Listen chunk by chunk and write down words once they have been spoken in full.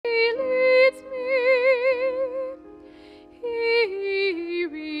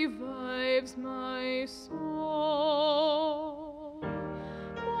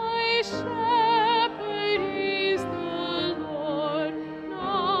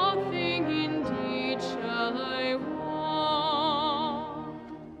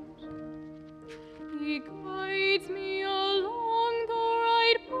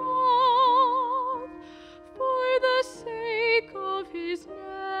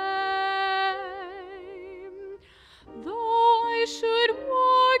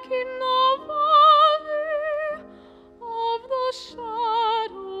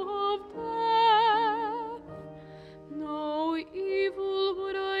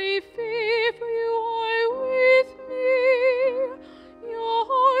if you are with me,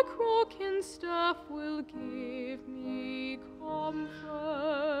 your crook and staff will give me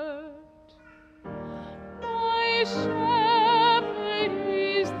comfort. My shepherd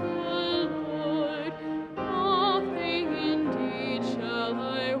is the Lord, nothing indeed shall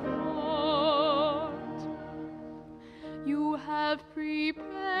I want. You have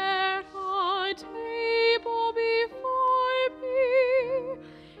prepared a table before me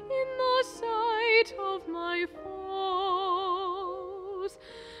in the sight of my foes.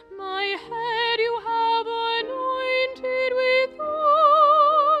 My head you have anointed with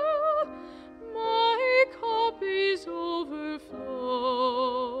oil, my cup is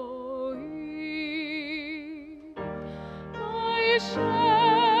overflowing. My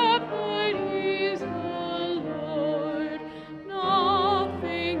shepherd is the Lord,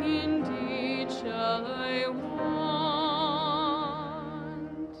 nothing indeed shall I want.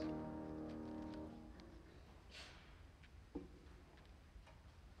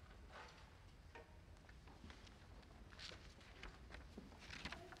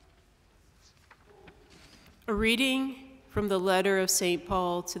 A reading from the letter of St.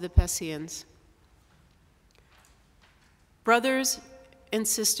 Paul to the Ephesians. Brothers and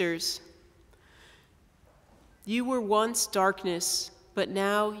sisters, you were once darkness, but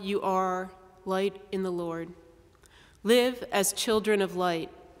now you are light in the Lord. Live as children of light,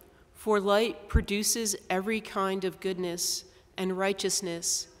 for light produces every kind of goodness and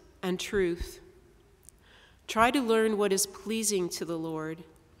righteousness and truth. Try to learn what is pleasing to the Lord.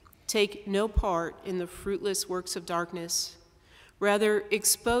 Take no part in the fruitless works of darkness. Rather,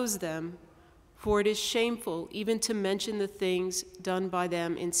 expose them, for it is shameful even to mention the things done by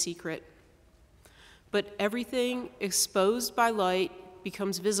them in secret. But everything exposed by light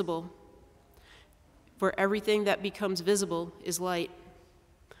becomes visible, for everything that becomes visible is light.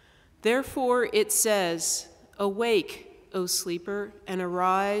 Therefore it says, "Awake, O sleeper, and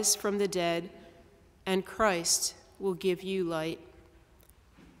arise from the dead, and Christ will give you light."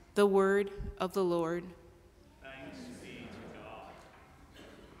 The word of the Lord. Thanks be to God.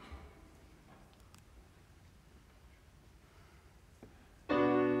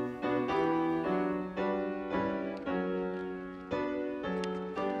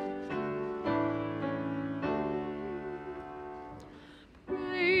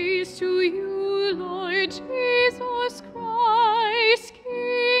 Praise to you, Lord Jesus Christ,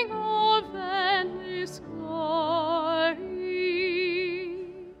 King of endless glory.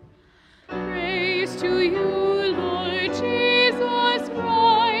 Praise to you, Lord Jesus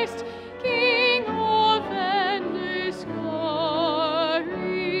Christ, King of endless glory.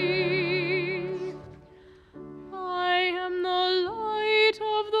 I am the light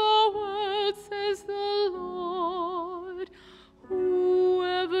of the world, says the Lord.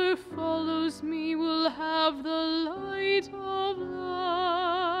 Whoever follows me will have the light of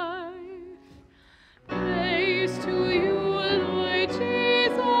life. Praise to you, Lord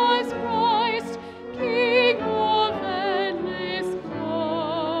Jesus Christ, King of endless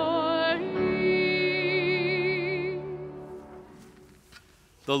glory.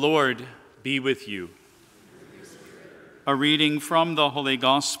 The Lord be with you. A reading from the Holy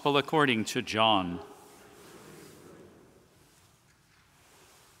Gospel according to John.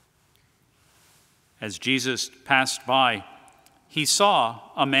 As Jesus passed by, he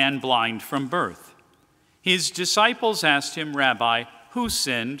saw a man blind from birth. His disciples asked him, "Rabbi, who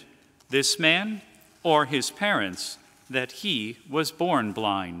sinned, this man or his parents, that he was born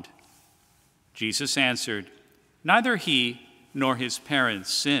blind?" Jesus answered, "Neither he nor his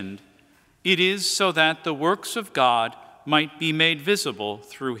parents sinned. It is so that the works of God might be made visible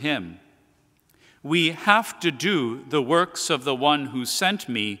through him. We have to do the works of the one who sent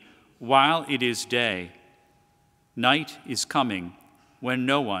me while it is day. Night is coming when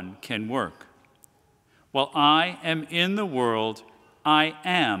no one can work. While I am in the world, I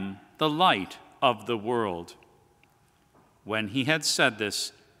am the light of the world." When he had said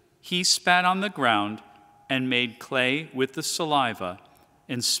this, he spat on the ground and made clay with the saliva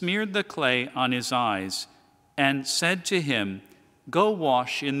and smeared the clay on his eyes and said to him, "Go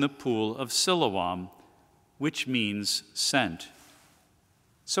wash in the pool of Siloam," which means sent.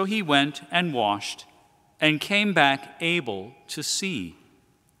 So he went and washed and came back able to see.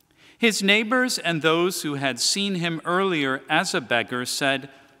 His neighbors and those who had seen him earlier as a beggar said,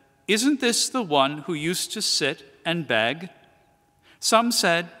 "Isn't this the one who used to sit and beg?" Some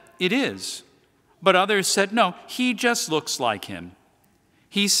said, "It is." But others said, "No, he just looks like him."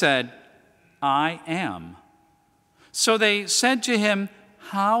 He said, "I am." So they said to him,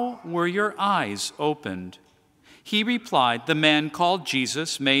 "How were your eyes opened?" He replied, "The man called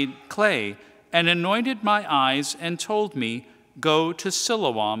Jesus made clay and anointed my eyes and told me, 'Go to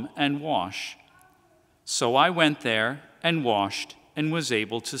Siloam and wash.' So I went there and washed and was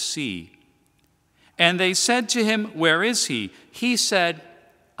able to see." And they said to him, "Where is he?" He said,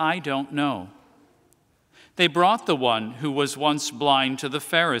 "I don't know." They brought the one who was once blind to the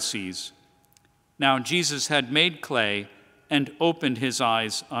Pharisees. Now Jesus had made clay and opened his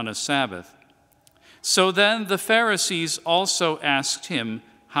eyes on a Sabbath. So then the Pharisees also asked him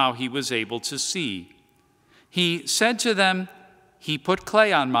how he was able to see. He said to them, "He put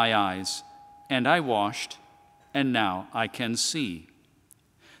clay on my eyes, and I washed, and now I can see."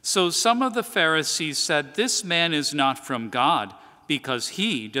 So some of the Pharisees said, "This man is not from God, because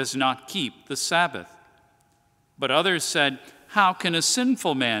he does not keep the Sabbath." But others said, "How can a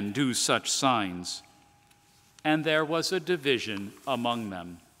sinful man do such signs?" And there was a division among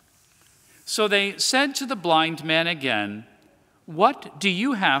them. So they said to the blind man again, "What do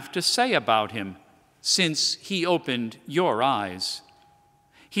you have to say about him, since he opened your eyes?"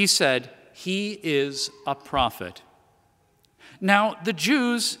 He said, "He is a prophet." Now the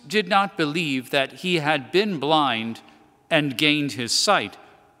Jews did not believe that he had been blind and gained his sight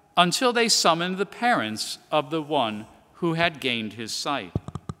until they summoned the parents of the one who had gained his sight.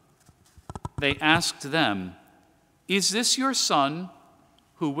 They asked them, "Is this your son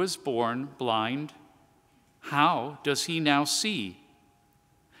who was born blind? How does he now see?"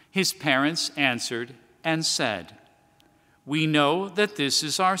 His parents answered and said, "We know that this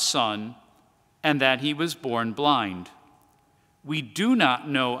is our son and that he was born blind. We do not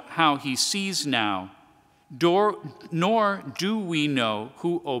know how he sees now, nor do we know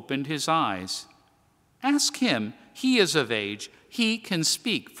who opened his eyes. Ask him, he is of age, he can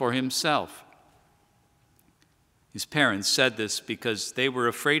speak for himself." His parents said this because they were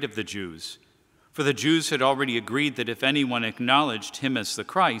afraid of the Jews, for the Jews had already agreed that if anyone acknowledged him as the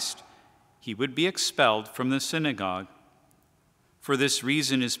Christ, he would be expelled from the synagogue. For this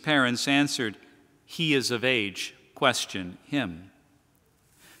reason his parents answered, "He is of age, question him."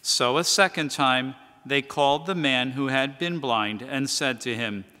 So a second time they called the man who had been blind and said to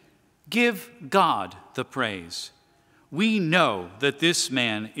him, "Give God the praise. We know that this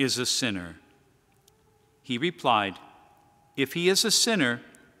man is a sinner." He replied, "If he is a sinner,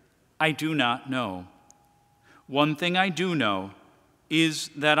 I do not know. One thing I do know is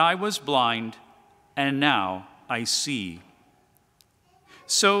that I was blind, and now I see."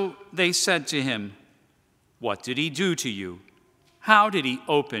 So they said to him, "What did he do to you? How did he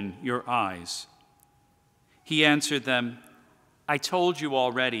open your eyes?" He answered them, "I told you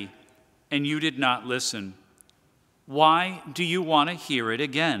already, and you did not listen. Why do you want to hear it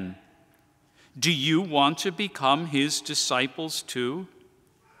again? Do you want to become his disciples too?"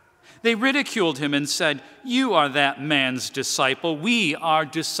 They ridiculed him and said, "You are that man's disciple. We are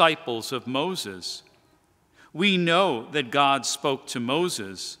disciples of Moses. We know that God spoke to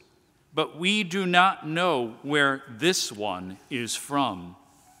Moses, but we do not know where this one is from."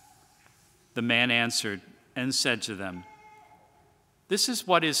 The man answered and said to them, "This is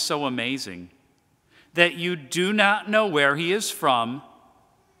what is so amazing, that you do not know where he is from,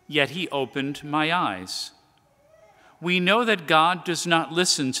 yet he opened my eyes. We know that God does not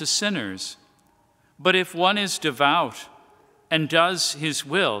listen to sinners, but if one is devout and does his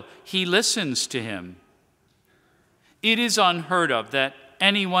will, he listens to him. It is unheard of that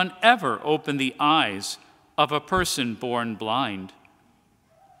anyone ever opened the eyes of a person born blind.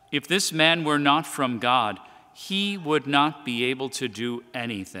 If this man were not from God, he would not be able to do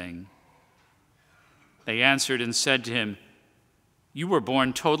anything." They answered and said to him, "You were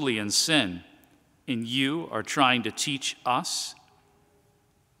born totally in sin, and you are trying to teach us?"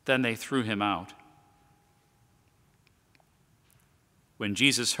 Then they threw him out. When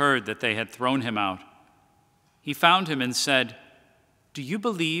Jesus heard that they had thrown him out, he found him and said, "Do you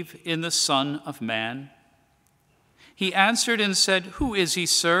believe in the Son of Man?" He answered and said, "Who is he,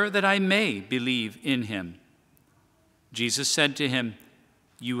 sir, that I may believe in him?" Jesus said to him,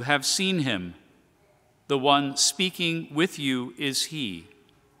 "You have seen him. The one speaking with you is he."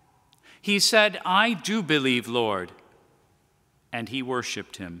 He said, "I do believe, Lord," and he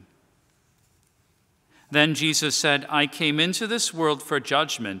worshiped him. Then Jesus said, "I came into this world for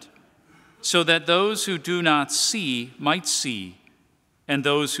judgment, so that those who do not see might see, and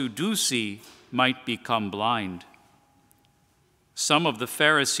those who do see might become blind." Some of the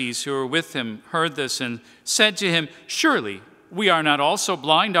Pharisees who were with him heard this and said to him, "Surely we are not also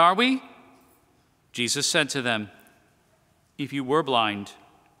blind, are we?" Jesus said to them, "If you were blind,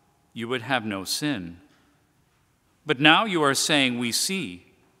 you would have no sin. But now you are saying, 'We see,'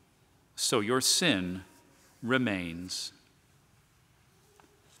 so your sin remains.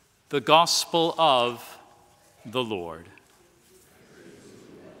 The Gospel of the Lord.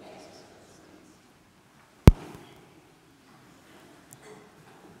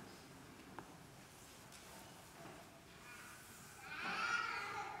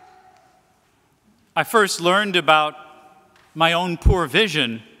 I first learned about my own poor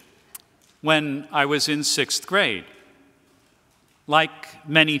vision when I was in 6th grade. Like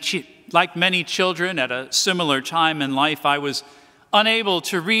many children at a similar time in life, I was unable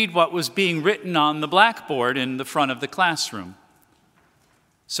to read what was being written on the blackboard in the front of the classroom.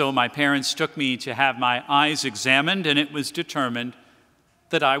 So my parents took me to have my eyes examined, and it was determined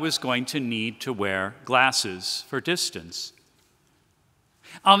that I was going to need to wear glasses for distance.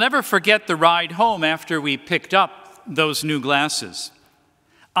 I'll never forget the ride home after we picked up those new glasses.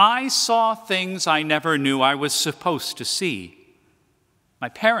 I saw things I never knew I was supposed to see. My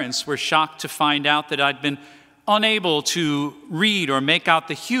parents were shocked to find out that I'd been unable to read or make out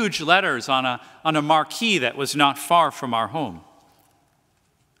the huge letters on a marquee that was not far from our home.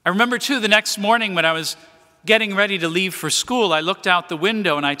 I remember, too, the next morning when I was getting ready to leave for school, I looked out the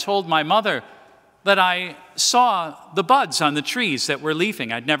window and I told my mother that I saw the buds on the trees that were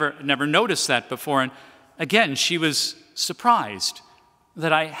leafing. I'd never noticed that before, and again, she was surprised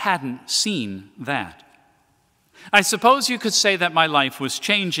that I hadn't seen that. I suppose you could say that my life was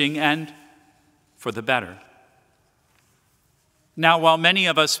changing, and for the better. Now, while many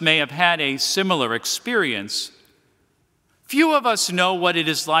of us may have had a similar experience, few of us know what it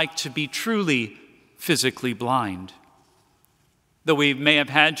is like to be truly physically blind. Though we may have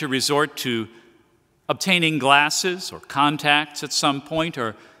had to resort to obtaining glasses or contacts at some point,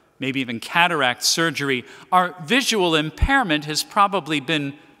 or maybe even cataract surgery, our visual impairment has probably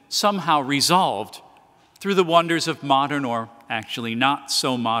been somehow resolved through the wonders of modern, or actually not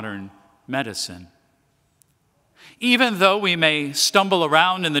so modern, medicine. Even though we may stumble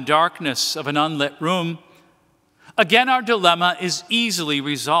around in the darkness of an unlit room, again our dilemma is easily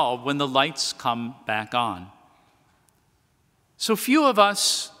resolved when the lights come back on. So few of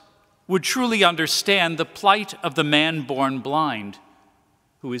us would truly understand the plight of the man born blind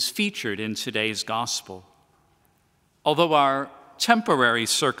who is featured in today's gospel, although our temporary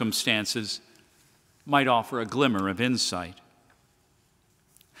circumstances might offer a glimmer of insight.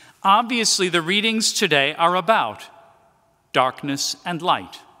 Obviously, the readings today are about darkness and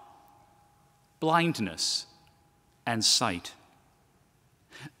light, blindness and sight.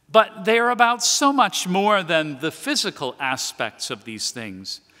 But they are about so much more than the physical aspects of these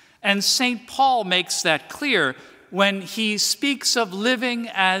things. And St. Paul makes that clear when he speaks of living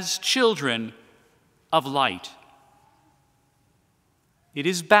as children of light. It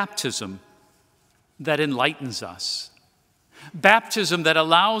is baptism that enlightens us. Baptism that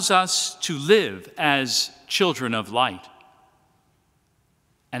allows us to live as children of light.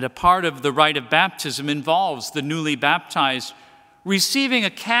 And a part of the rite of baptism involves the newly baptized receiving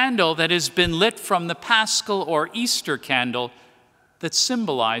a candle that has been lit from the Paschal or Easter candle that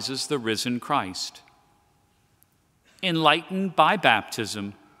symbolizes the risen Christ. Enlightened by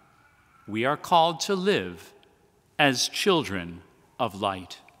baptism, we are called to live as children of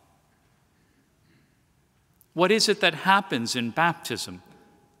light. What is it that happens in baptism?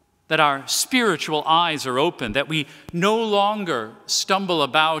 That our spiritual eyes are open, that we no longer stumble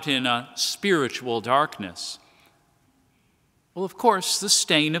about in a spiritual darkness? Well, of course, the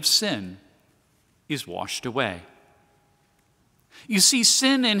stain of sin is washed away. You see,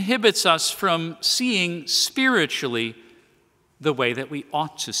 sin inhibits us from seeing spiritually the way that we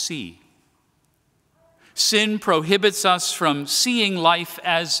ought to see. Sin prohibits us from seeing life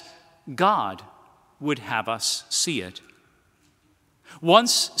as God would have us see it.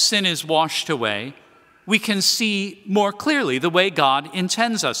 Once sin is washed away, we can see more clearly the way God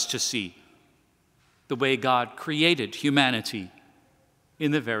intends us to see, the way God created humanity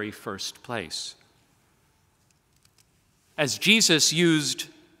in the very first place. As Jesus used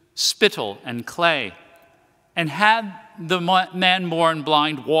spittle and clay and had the man born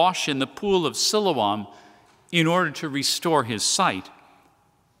blind wash in the pool of Siloam in order to restore his sight,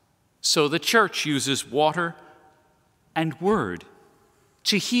 so the church uses water and word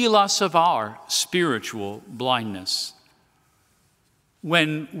to heal us of our spiritual blindness.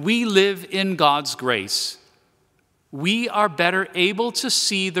 When we live in God's grace, we are better able to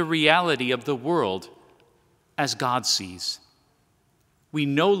see the reality of the world as God sees. We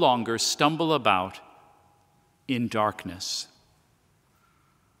no longer stumble about in darkness.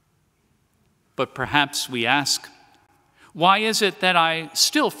 But perhaps we ask, why is it that I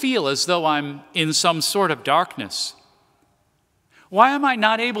still feel as though I'm in some sort of darkness? Why am I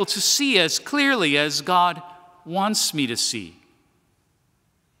not able to see as clearly as God wants me to see.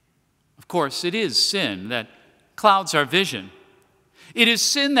 Of course, it is sin that clouds our vision. It is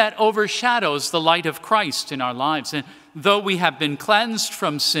sin that overshadows the light of Christ in our lives. And though we have been cleansed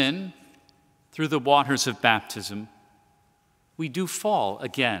from sin through the waters of baptism, we do fall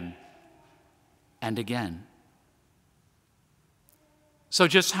again and again. So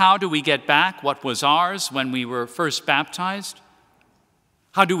just how do we get back what was ours when we were first baptized?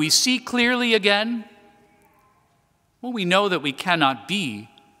 How do we see clearly again? Well, we know that we cannot be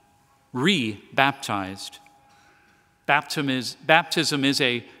re-baptized. Baptism is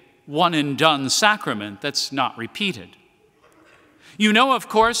a one-and-done sacrament that's not repeated. You know, of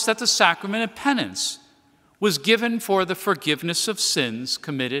course, that the sacrament of penance was given for the forgiveness of sins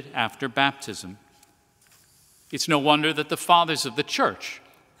committed after baptism. It's no wonder that the fathers of the church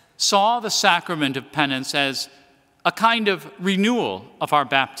saw the sacrament of penance as a kind of renewal of our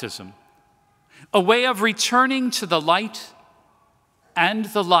baptism, a way of returning to the light and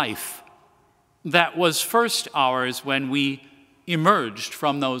the life that was first ours when we emerged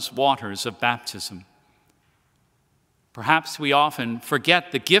from those waters of baptism. Perhaps we often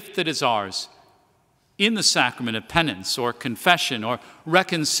forget the gift that is ours in the sacrament of penance or confession or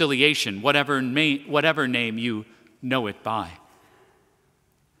reconciliation, whatever name you know it by.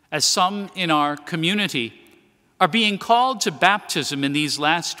 As some in our community are being called to baptism in these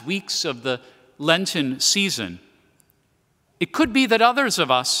last weeks of the Lenten season, it could be that others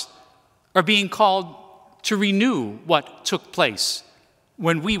of us are being called to renew what took place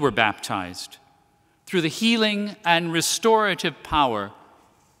when we were baptized through the healing and restorative power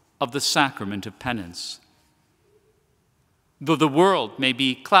of the sacrament of penance. Though the world may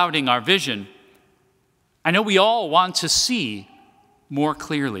be clouding our vision, I know we all want to see more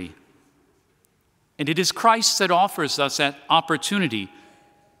clearly. And it is Christ that offers us that opportunity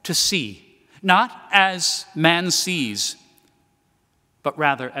to see, not as man sees, but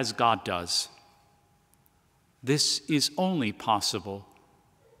rather as God does. This is only possible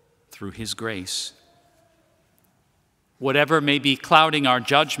through His grace. Whatever may be clouding our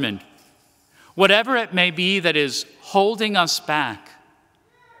judgment, whatever it may be that is holding us back,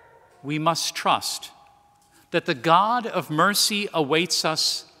 we must trust that the God of mercy awaits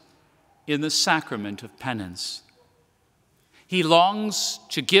us in the sacrament of penance. He longs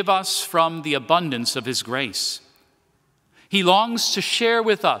to give us from the abundance of His grace. He longs to share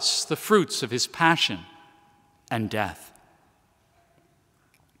with us the fruits of His passion and death.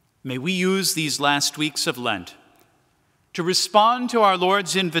 May we use these last weeks of Lent to respond to our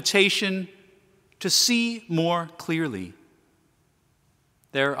Lord's invitation to see more clearly.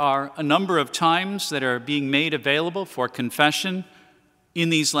 There are a number of times that are being made available for confession in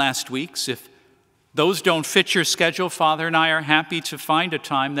these last weeks. If those don't fit your schedule, Father and I are happy to find a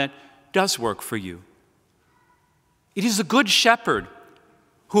time that does work for you. It is the Good Shepherd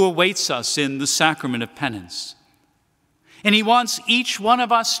who awaits us in the sacrament of penance. And He wants each one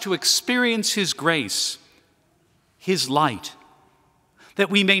of us to experience His grace, His light, that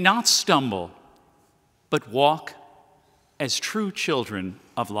we may not stumble, but walk as true children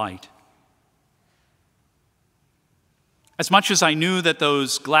of light. As much as I knew that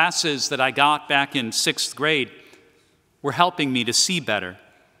those glasses that I got back in 6th grade were helping me to see better,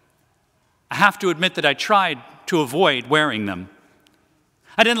 I have to admit that I tried to avoid wearing them.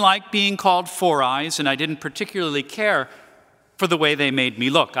 I didn't like being called Four Eyes, and I didn't particularly care for the way they made me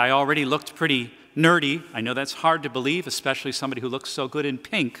look. I already looked pretty nerdy. I know that's hard to believe, especially somebody who looks so good in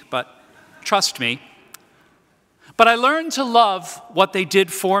pink, but trust me. But I learned to love what they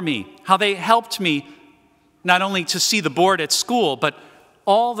did for me, how they helped me not only to see the board at school, but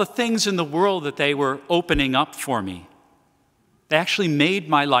all the things in the world that they were opening up for me. They actually made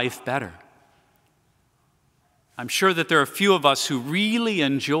my life better. I'm sure that there are a few of us who really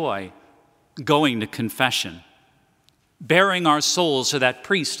enjoy going to confession, bearing our souls to that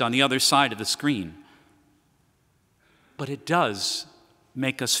priest on the other side of the screen. But it does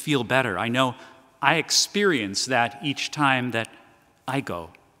make us feel better. I know I experience that each time that I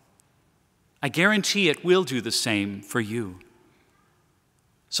go. I guarantee it will do the same for you.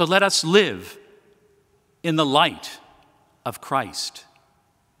 So let us live in the light of Christ,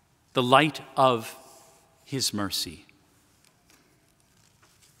 the light of His mercy.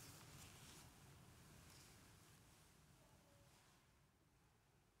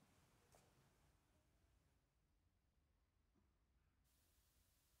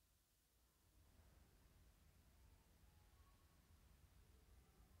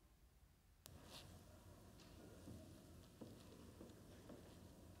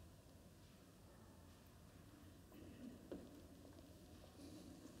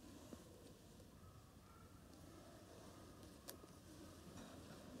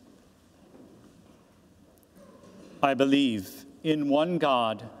 I believe in one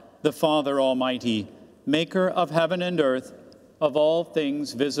God, the Father Almighty, maker of heaven and earth, of all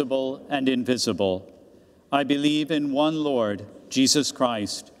things visible and invisible. I believe in one Lord, Jesus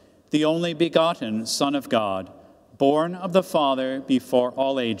Christ, the only begotten Son of God, born of the Father before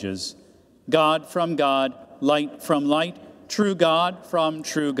all ages, God from God, light from light, true God from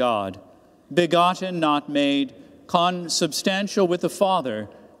true God, begotten, not made, consubstantial with the Father.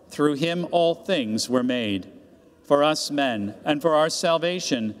 Through him all things were made. For us men and for our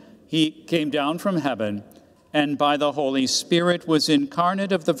salvation, he came down from heaven, and by the Holy Spirit was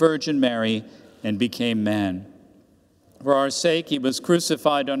incarnate of the Virgin Mary and became man. For our sake he was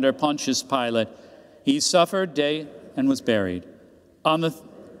crucified under Pontius Pilate. He suffered, died, and was buried.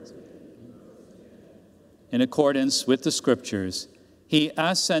 In accordance with the Scriptures, he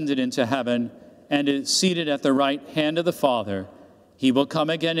ascended into heaven and is seated at the right hand of the Father. He will come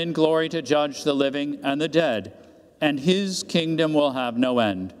again in glory to judge the living and the dead, and his kingdom will have no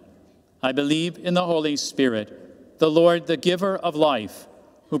end. I believe in the Holy Spirit, the Lord, the giver of life,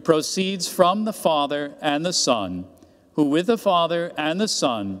 who proceeds from the Father and the Son, who with the Father and the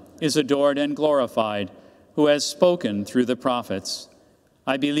Son is adored and glorified, who has spoken through the prophets.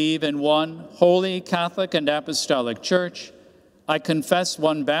 I believe in one holy, Catholic, and apostolic church. I confess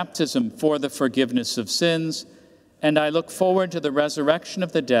one baptism for the forgiveness of sins, and I look forward to the resurrection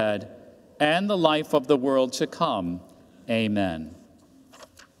of the dead and the life of the world to come. Amen.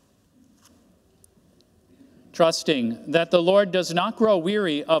 Trusting that the Lord does not grow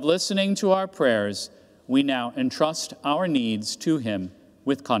weary of listening to our prayers, we now entrust our needs to him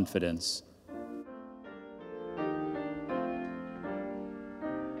with confidence.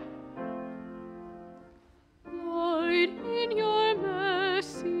 Lord, in your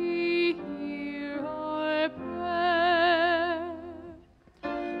mercy, hear our prayer.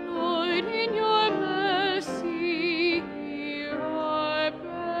 Lord, in your mercy, hear our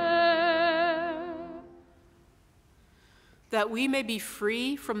prayer. That we may be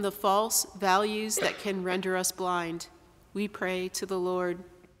free from the false values that can render us blind, we pray to the Lord.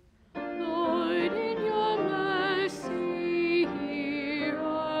 Lord, in your mercy, hear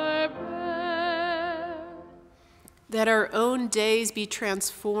our prayer. That our own days be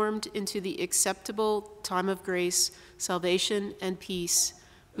transformed into the acceptable time of grace, salvation, and peace,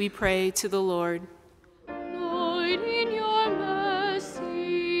 we pray to the Lord. Lord, in your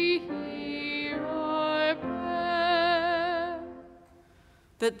mercy, hear our prayer.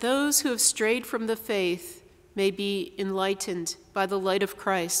 That those who have strayed from the faith may be enlightened by the light of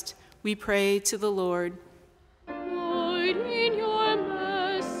Christ, we pray to the Lord. Lord, in your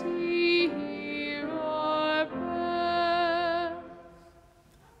mercy, hear our prayer.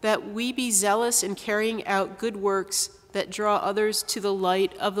 That we be zealous in carrying out good works that draw others to the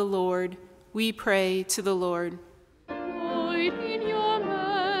light of the Lord, we pray to the Lord. Lord, in your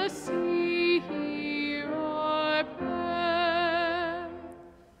mercy, hear our prayer.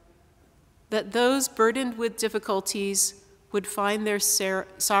 That those burdened with difficulties would find their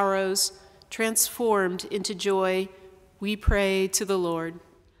sorrows transformed into joy, we pray to the Lord.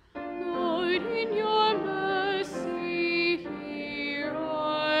 Lord, in your mercy, hear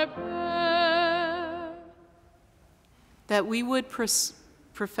our prayer. That we would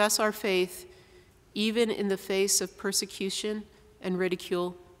profess our faith even in the face of persecution and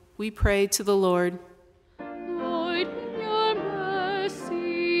ridicule, we pray to the Lord. Lord, in your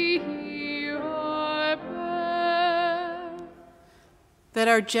mercy, hear our prayer. That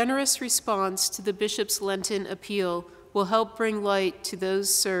our generous response to the bishop's Lenten appeal will help bring light to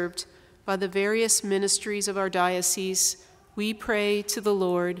those served by the various ministries of our diocese, we pray to the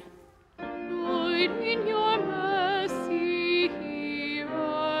Lord. Lord, in your mercy, hear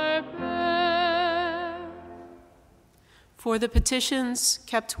our prayer. For the petitions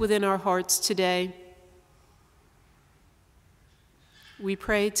kept within our hearts today, we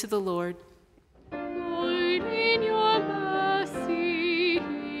pray to the Lord. Lord, in your mercy,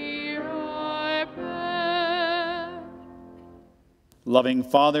 hear our prayer. Loving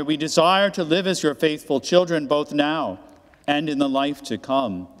Father, we desire to live as your faithful children both now and in the life to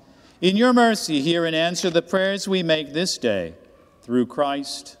come. In your mercy, hear and answer the prayers we make this day, through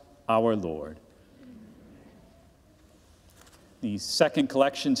Christ our Lord. The second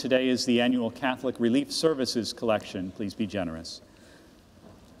collection today is the annual Catholic Relief Services collection. Please be generous.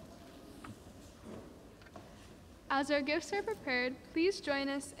 As our gifts are prepared, please join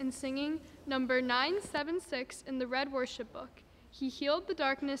us in singing number 976 in the Red Worship Book, He Healed the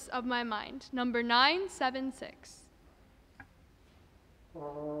Darkness of My Mind, number 976.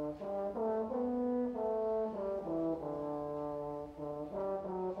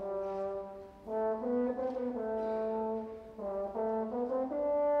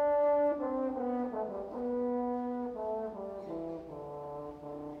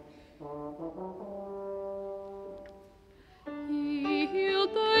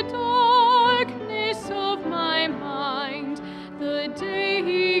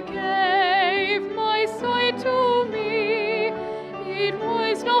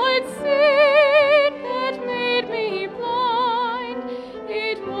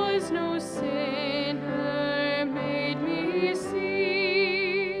 no sinner made me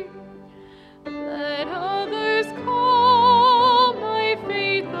see. Let others call my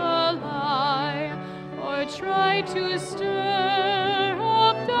faith a lie, or try to stir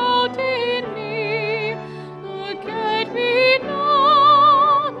up doubt in me. Look at me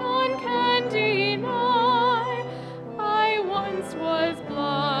now, none can deny. I once was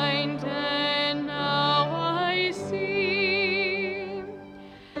blind, and now I see.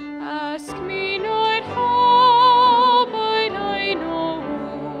 Ask me not how, but I know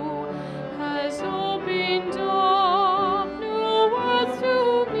who has opened up new worlds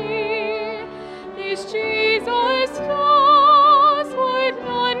to me. This Jesus does what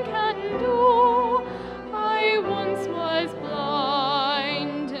none can do. I once was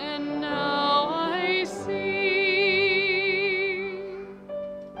blind, and now I see.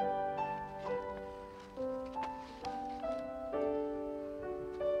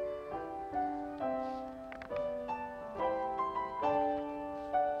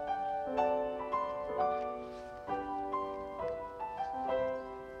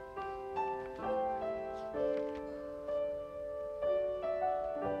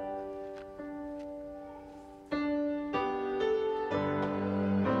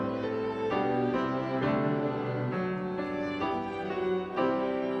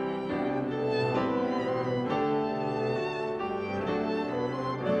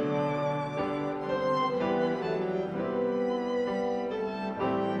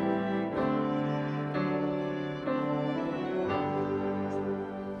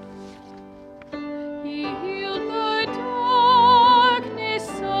 He healed the darkness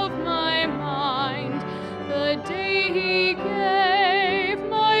of my mind, the day he gave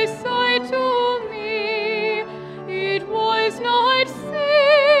my sight to me. It was not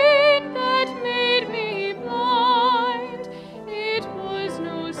sin that made me blind, it was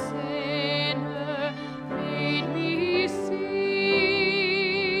no sinner made me see.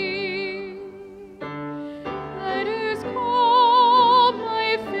 Let us call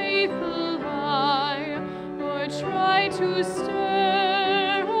my faith a lie, or try to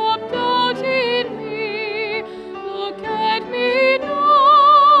stir up doubt in me. Look at me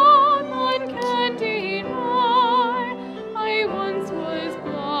now, none can deny. I once was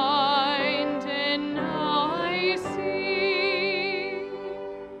blind, and now I see.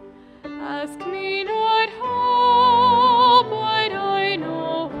 Ask me not how, but I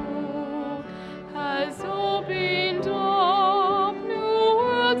know who has opened up new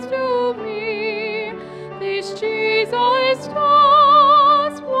worlds to me. This Jesus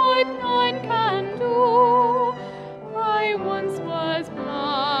does what none can do. I once was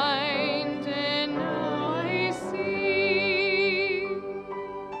blind, and now I see.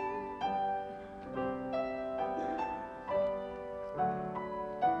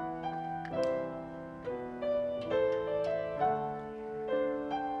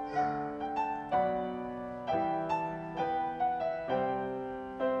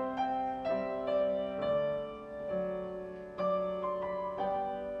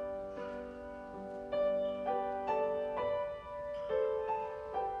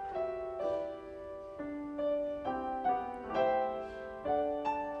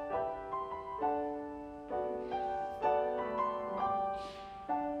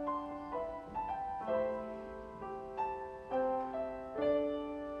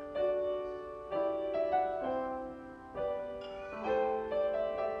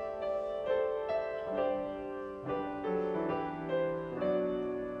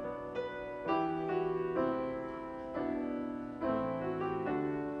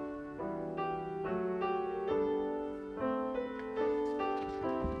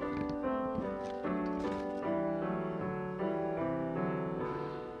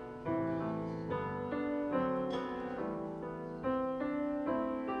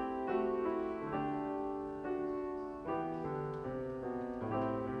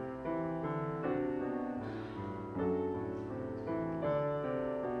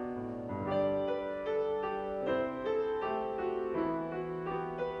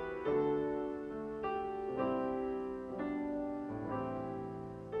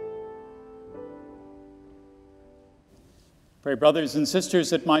 Pray, brothers and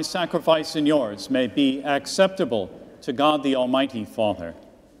sisters, that my sacrifice and yours may be acceptable to God the Almighty Father.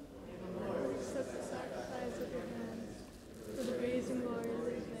 Accept the sacrifice of your hands for the praise and glory of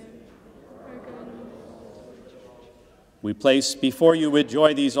his name, our good and holy Church. We place before you with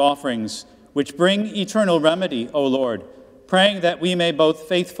joy these offerings, which bring eternal remedy, O Lord, praying that we may both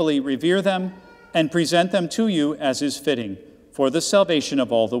faithfully revere them and present them to you as is fitting, for the salvation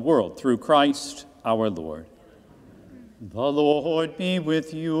of all the world, through Christ our Lord. The Lord be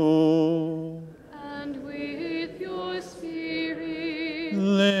with you. And with your spirit.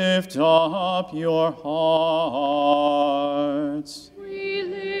 Lift up your hearts. We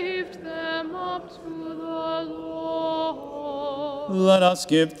lift them up to the Lord. Let us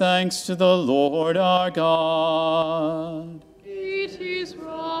give thanks to the Lord our God. It is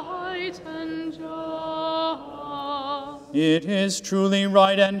right and just. It is truly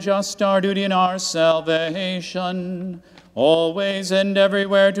right and just, our duty and our salvation, always and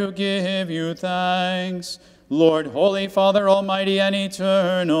everywhere to give you thanks, Lord, Holy Father, Almighty and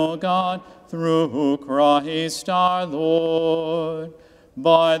eternal God, through Christ our Lord.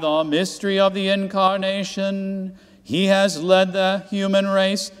 By the mystery of the Incarnation, he has led the human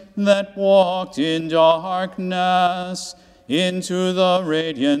race that walked in darkness into the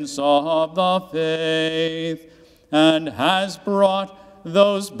radiance of the faith, and has brought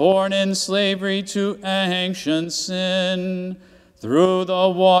those born in slavery to ancient sin through the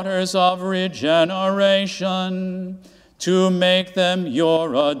waters of regeneration, to make them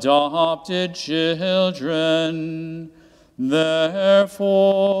your adopted children.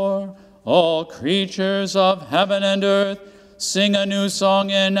 Therefore, all creatures of heaven and earth sing a new song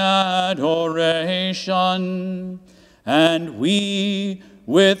in adoration, and we,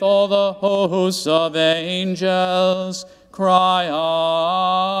 with all the hosts of angels, cry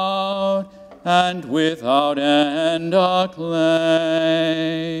out, and without end acclaim.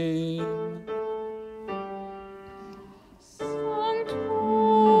 Sanctus,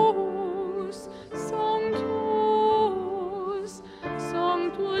 Sanctus,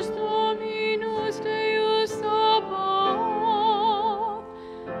 Sanctus Dominus Deus Sabaoth,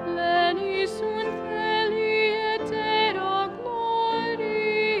 pleni sunt celi et terra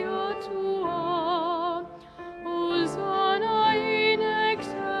gloria tua. Hosanna in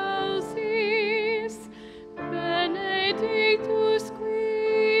excelsis, benedictus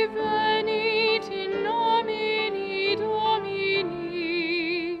qui venit in nomine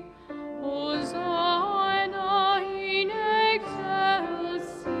Domini. Hosanna in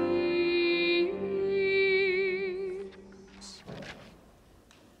excelsis.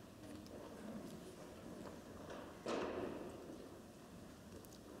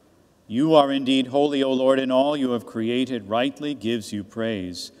 You are indeed holy, O Lord, and all you have created rightly gives you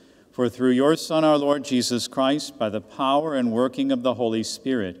praise. For through your Son, our Lord Jesus Christ, by the power and working of the Holy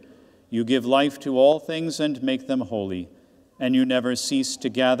Spirit, you give life to all things and make them holy, and you never cease to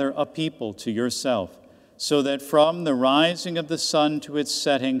gather a people to yourself, so that from the rising of the sun to its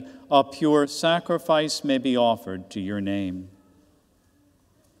setting, a pure sacrifice may be offered to your name.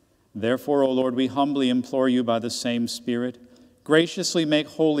 Therefore, O Lord, we humbly implore you by the same Spirit, graciously make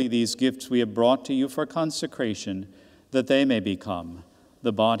holy these gifts we have brought to you for consecration, that they may become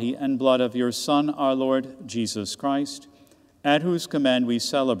the body and blood of your Son, our Lord Jesus Christ, at whose command we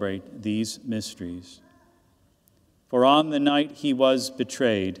celebrate these mysteries. For on the night he was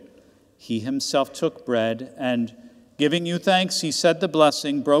betrayed, he himself took bread, and giving you thanks, he said the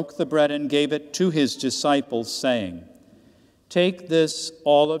blessing, broke the bread, and gave it to his disciples, saying, "Take this,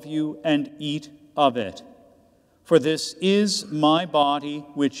 all of you, and eat of it. For this is my body,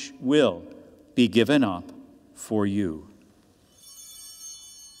 which will be given up for you."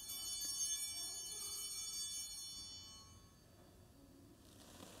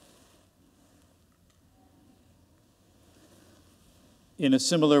 In a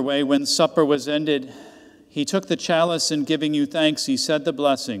similar way, when supper was ended, he took the chalice, and giving you thanks, he said the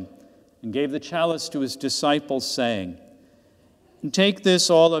blessing, and gave the chalice to his disciples, saying, "Take this,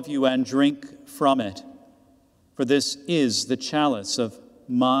 all of you, and drink from it. For this is the chalice of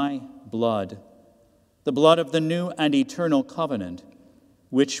my blood, the blood of the new and eternal covenant,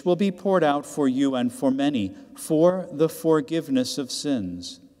 which will be poured out for you and for many for the forgiveness of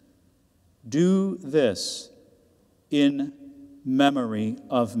sins. Do this in memory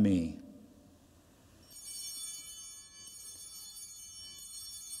of me."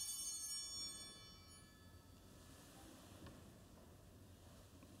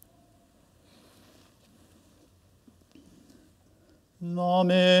 The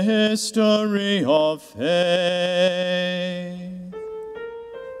mystery of faith.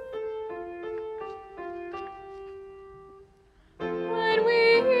 When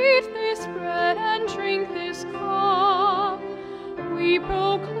we eat this bread and drink this cup, we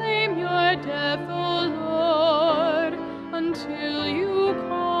proclaim your death, O Lord, until you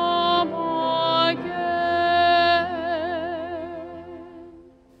come again.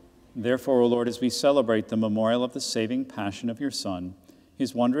 Therefore, O Lord, as we celebrate the memorial of the saving passion of your Son,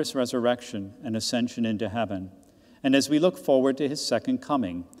 his wondrous resurrection and ascension into heaven, and as we look forward to his second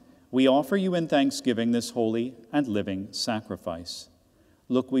coming, we offer you in thanksgiving this holy and living sacrifice.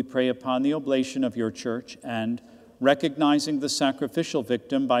 Look, we pray, upon the oblation of your church, and, recognizing the sacrificial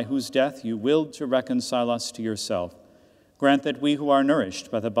victim by whose death you willed to reconcile us to yourself, grant that we who are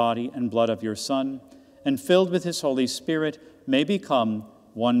nourished by the body and blood of your Son, and filled with his Holy Spirit, may become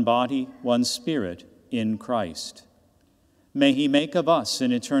one body, one spirit in Christ. May he make of us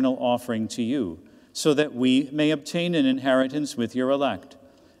an eternal offering to you, so that we may obtain an inheritance with your elect,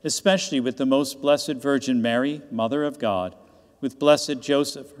 especially with the most blessed Virgin Mary, Mother of God, with blessed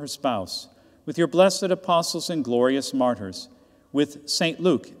Joseph, her spouse, with your blessed apostles and glorious martyrs, with St.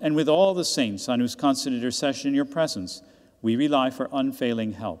 Luke, and with all the saints on whose constant intercession in your presence we rely for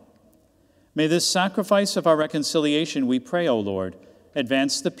unfailing help. May this sacrifice of our reconciliation, we pray, O Lord,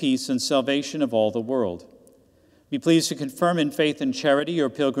 advance the peace and salvation of all the world. Be pleased to confirm in faith and charity your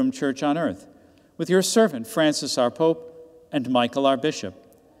pilgrim church on earth, with your servant Francis our Pope and Michael our Bishop,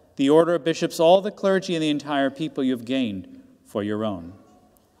 the order of bishops, all the clergy, and the entire people you have gained for your own.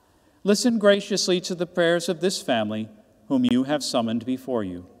 Listen graciously to the prayers of this family whom you have summoned before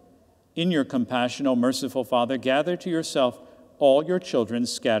you. In your compassion, O merciful Father, gather to yourself all your children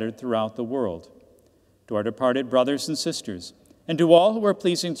scattered throughout the world. To our departed brothers and sisters, and to all who are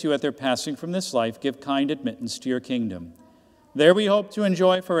pleasing to you at their passing from this life, give kind admittance to your kingdom. There we hope to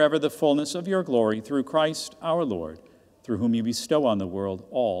enjoy forever the fullness of your glory through Christ our Lord, through whom you bestow on the world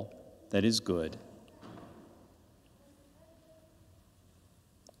all that is good.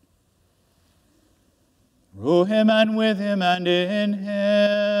 Through him and with him and in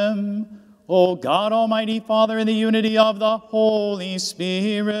him, O God, Almighty Father, in the unity of the Holy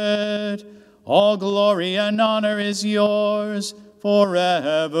Spirit, all glory and honor is yours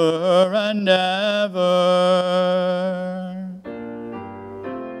forever and ever.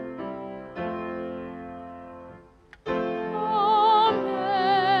 Amen,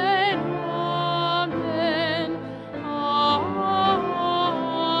 amen, amen.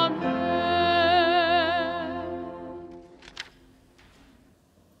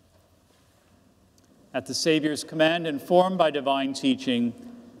 At the Savior's command, informed by divine teaching,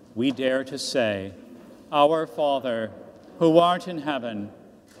 we dare to say, Our Father, who art in heaven,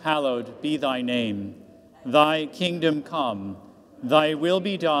 hallowed be thy name. Thy kingdom come, thy will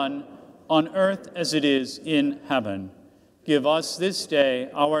be done, on earth as it is in heaven. Give us this day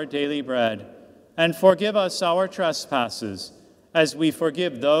our daily bread, and forgive us our trespasses, as we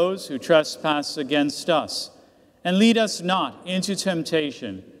forgive those who trespass against us. And lead us not into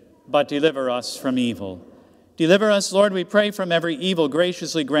temptation, but deliver us from evil. Deliver us, Lord, we pray, from every evil.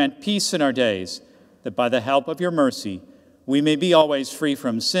 Graciously grant peace in our days, that by the help of your mercy we may be always free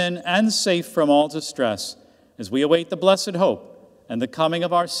from sin and safe from all distress, as we await the blessed hope and the coming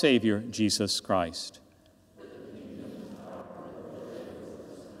of our Savior, Jesus Christ.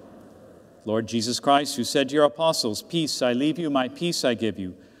 Lord Jesus Christ, who said to your apostles, Peace I leave you, my peace I give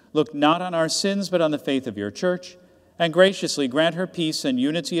you, look not on our sins, but on the faith of your church, and graciously grant her peace and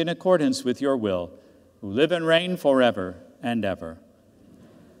unity in accordance with your will, who live and reign forever and ever.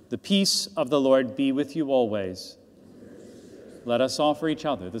 The peace of the Lord be with you always. Let us offer each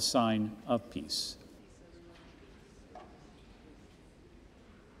other the sign of peace.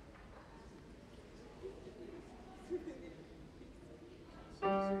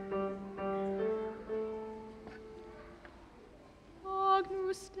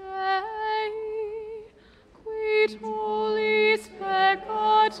 Agnus Dei, qui tollis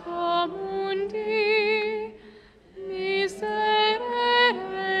peccata mundi, miserere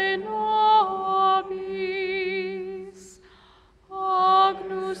nobis.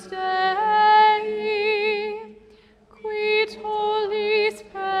 Agnus Dei, qui tollis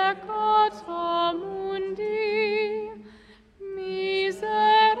peccata mundi,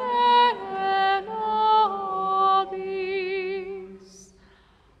 miserere nobis.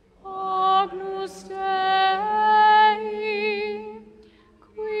 Agnus Dei,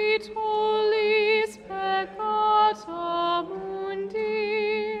 qui tollis peccata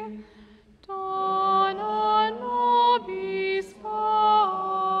mundi, dona nobis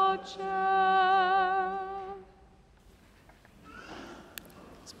pace.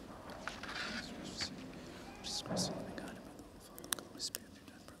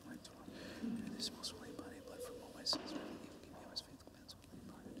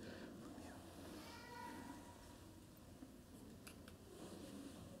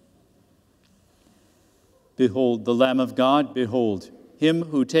 Behold the Lamb of God, behold him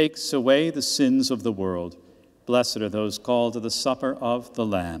who takes away the sins of the world. Blessed are those called to the supper of the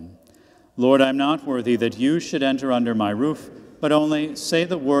Lamb. Lord, I am not worthy that you should enter under my roof, but only say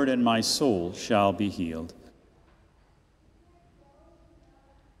the word and my soul shall be healed.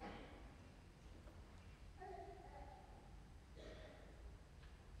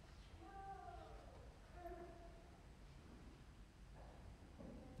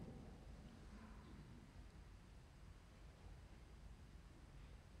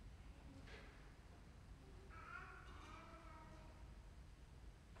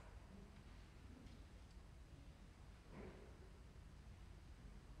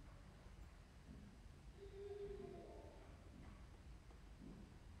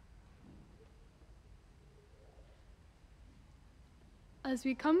 As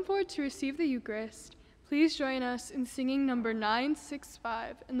we come forward to receive the Eucharist, please join us in singing number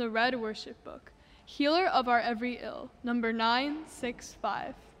 965 in the Red Worship Book, Healer of Our Every Ill, number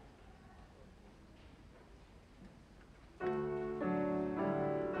 965.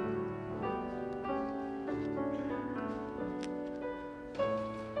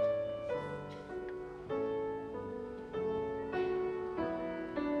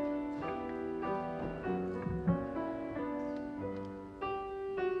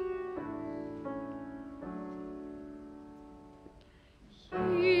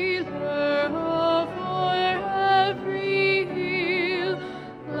 Healer of our every ill,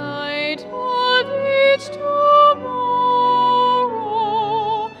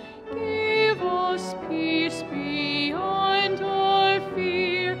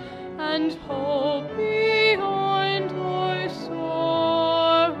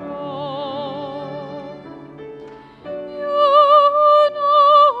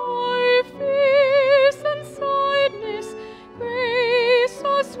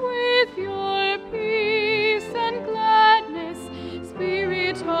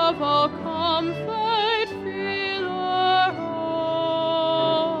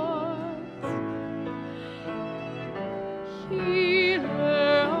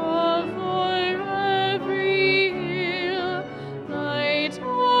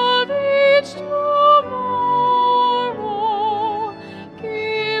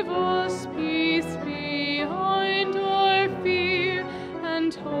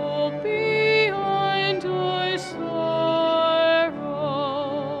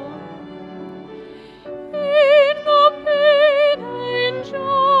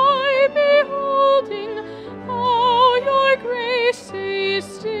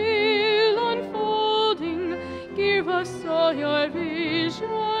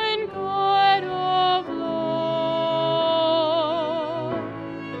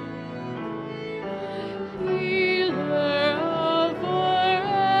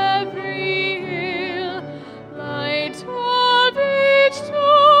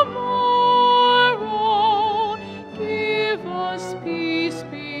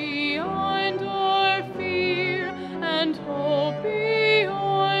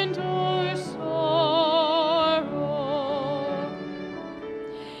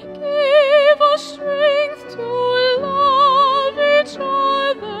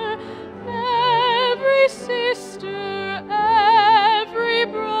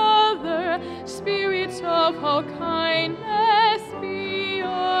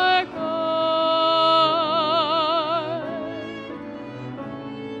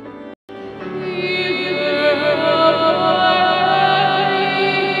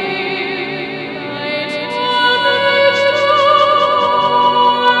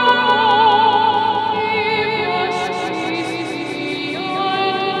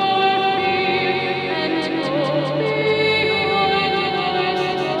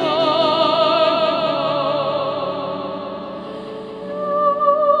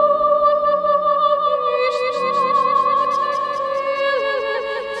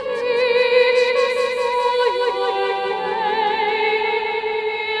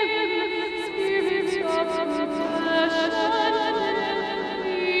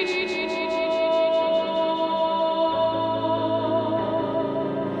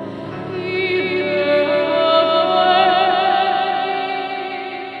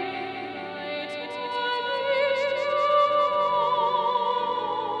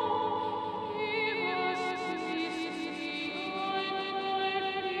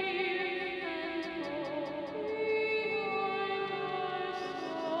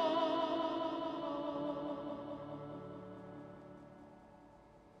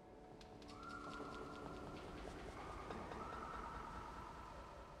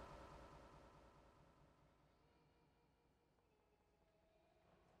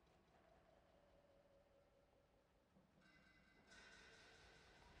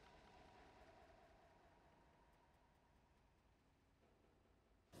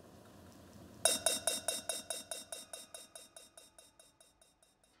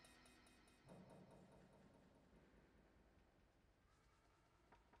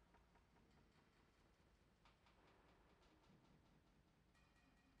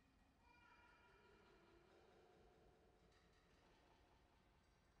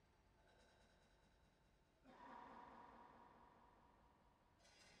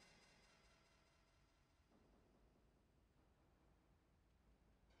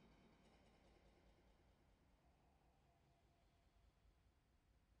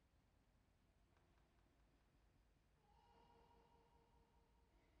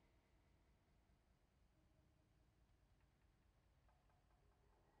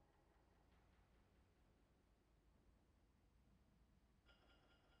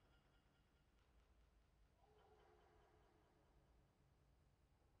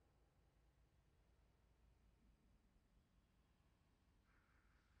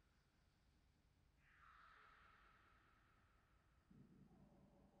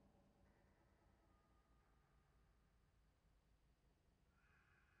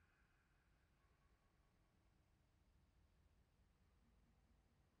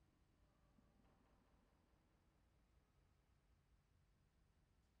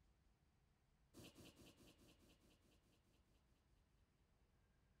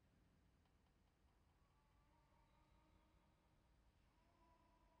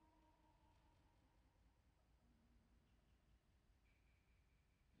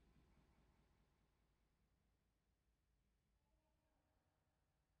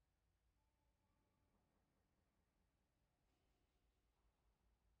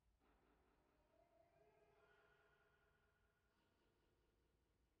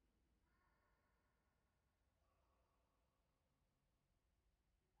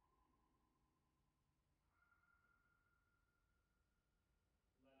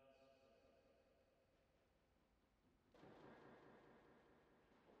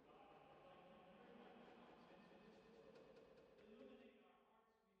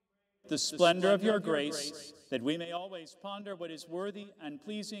 the splendor of your grace, that we may always ponder what is worthy and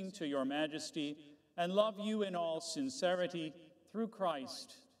pleasing to your majesty, and love you in all sincerity, through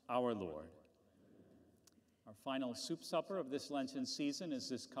Christ our Lord. Our final soup supper of this Lenten season is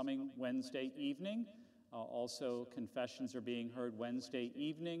this coming Wednesday evening. Also, confessions are being heard Wednesday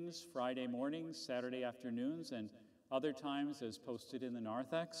evenings, Friday mornings, Saturday afternoons, and other times as posted in the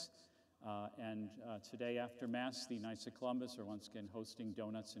narthex. Today after Mass, the Knights of Columbus are once again hosting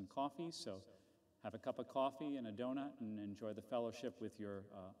donuts and coffee, so have a cup of coffee and a donut and enjoy the fellowship with your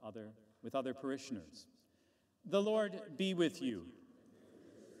other parishioners. The Lord be with you.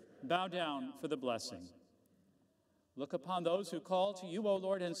 Bow down for the blessing. Look upon those who call to you, O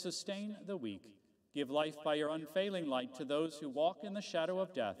Lord, and sustain the weak. Give life by your unfailing light to those who walk in the shadow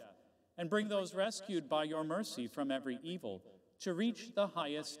of death, and bring those rescued by your mercy from every evil to reach the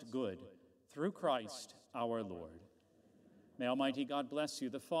highest good, through Christ our Lord. May Almighty God bless you,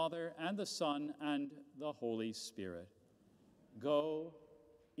 the Father, and the Son, and the Holy Spirit. Go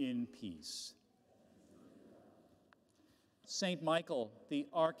in peace. Saint Michael, the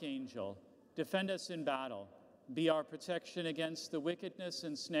Archangel, defend us in battle. Be our protection against the wickedness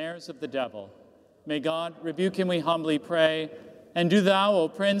and snares of the devil. May God rebuke him, we humbly pray. And do thou, O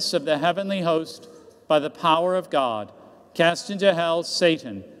Prince of the heavenly host, by the power of God, cast into hell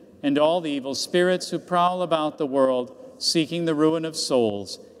Satan and all the evil spirits who prowl about the world, seeking the ruin of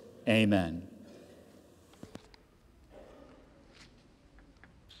souls. Amen.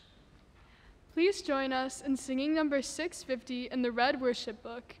 Please join us in singing number 650 in the Red Worship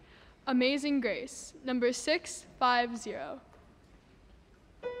Book, Amazing Grace, number 650.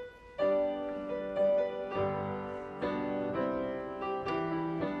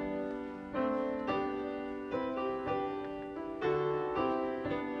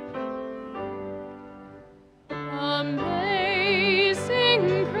 Amazing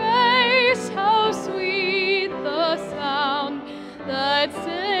grace, how sweet the sound that